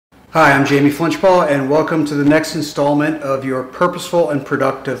Hi, I'm Jamie Flinchball, and welcome to the next installment of your Purposeful and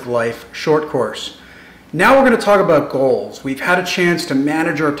Productive Life short course. Now we're going to talk about goals. We've had a chance to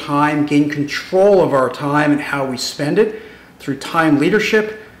manage our time, gain control of our time and how we spend it through time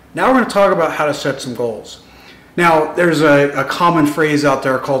leadership. Now we're going to talk about how to set some goals. Now, there's a common phrase out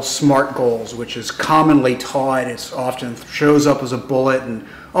there called SMART goals, which is commonly taught. It often shows up as a bullet in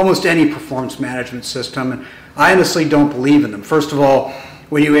almost any performance management system, and I honestly don't believe in them. First of all,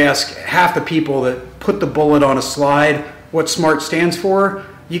 when you ask half the people that put the bullet on a slide what SMART stands for,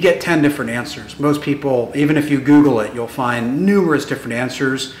 you get 10 different answers. Most people, even if you Google it, you'll find numerous different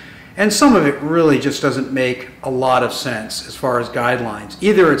answers, and some of it really just doesn't make a lot of sense as far as guidelines.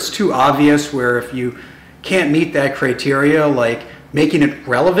 Either it's too obvious, where if you can't meet that criteria, like making it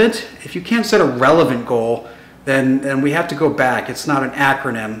relevant, if you can't set a relevant goal, then we have to go back. It's not an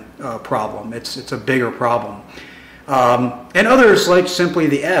acronym problem, it's a bigger problem. And others like simply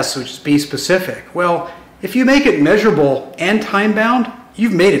the S, which is be specific. Well, if you make it measurable and time-bound,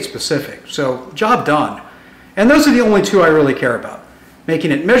 you've made it specific. So job done. And those are the only two I really care about.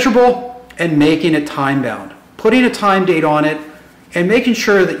 Making it measurable and making it time-bound. Putting a time date on it and making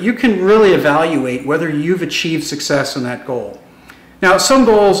sure that you can really evaluate whether you've achieved success in that goal. Now, some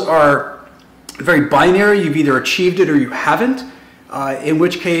goals are very binary. You've either achieved it or you haven't. In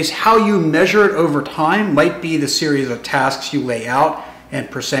which case, how you measure it over time might be the series of tasks you lay out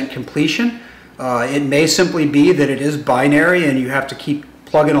and percent completion. It may simply be that it is binary and you have to keep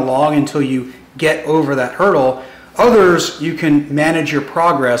plugging along until you get over that hurdle. Others, you can manage your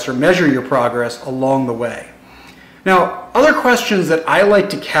progress or measure your progress along the way. Now, other questions that I like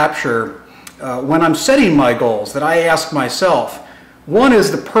to capture when I'm setting my goals that I ask myself, one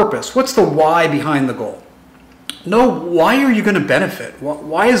is the purpose. What's the why behind the goal? No, why are you going to benefit?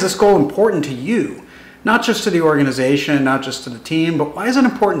 Why is this goal important to you? Not just to the organization, not just to the team, but why is it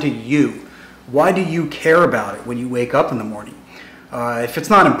important to you? Why do you care about it when you wake up in the morning? If it's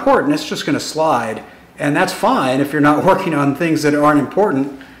not important, it's just going to slide, and that's fine if you're not working on things that aren't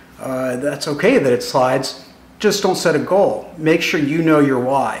important. That's okay that it slides. Just don't set a goal. Make sure you know your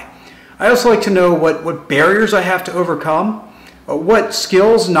why. I also like to know what barriers I have to overcome. What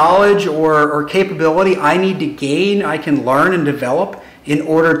skills, knowledge, or capability I need to gain, I can learn and develop in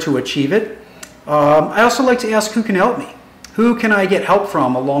order to achieve it. I also like to ask who can help me. Who can I get help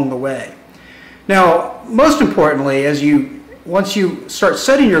from along the way? Now, most importantly, once you start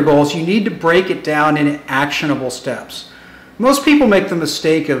setting your goals, you need to break it down into actionable steps. Most people make the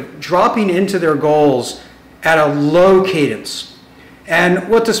mistake of dropping into their goals at a low cadence. And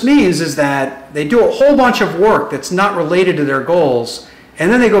what this means is that they do a whole bunch of work that's not related to their goals, and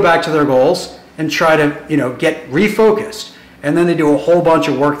then they go back to their goals and try to, get refocused. And then they do a whole bunch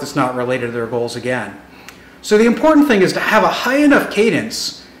of work that's not related to their goals again. So the important thing is to have a high enough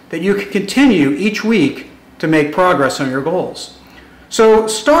cadence that you can continue each week to make progress on your goals. So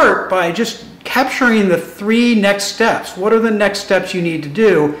start by just capturing the 3 next steps. What are the next steps you need to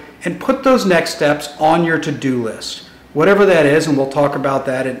do? And put those next steps on your to-do list. Whatever that is, and we'll talk about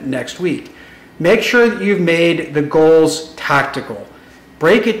that next week. Make sure that you've made the goals tactical.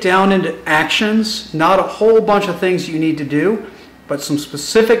 Break it down into actions, not a whole bunch of things you need to do, but some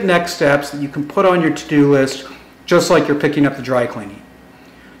specific next steps that you can put on your to-do list, just like you're picking up the dry cleaning.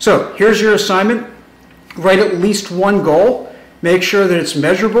 So here's your assignment. Write at least one goal. Make sure that it's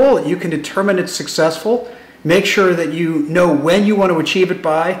measurable, that you can determine it's successful. Make sure that you know when you want to achieve it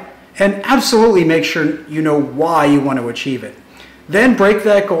by, and absolutely make sure you know why you want to achieve it. Then break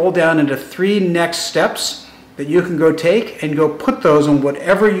that goal down into 3 next steps that you can go take and go put those on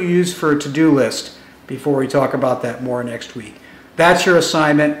whatever you use for a to-do list before we talk about that more next week. That's your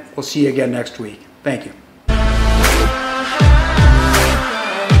assignment. We'll see you again next week. Thank you.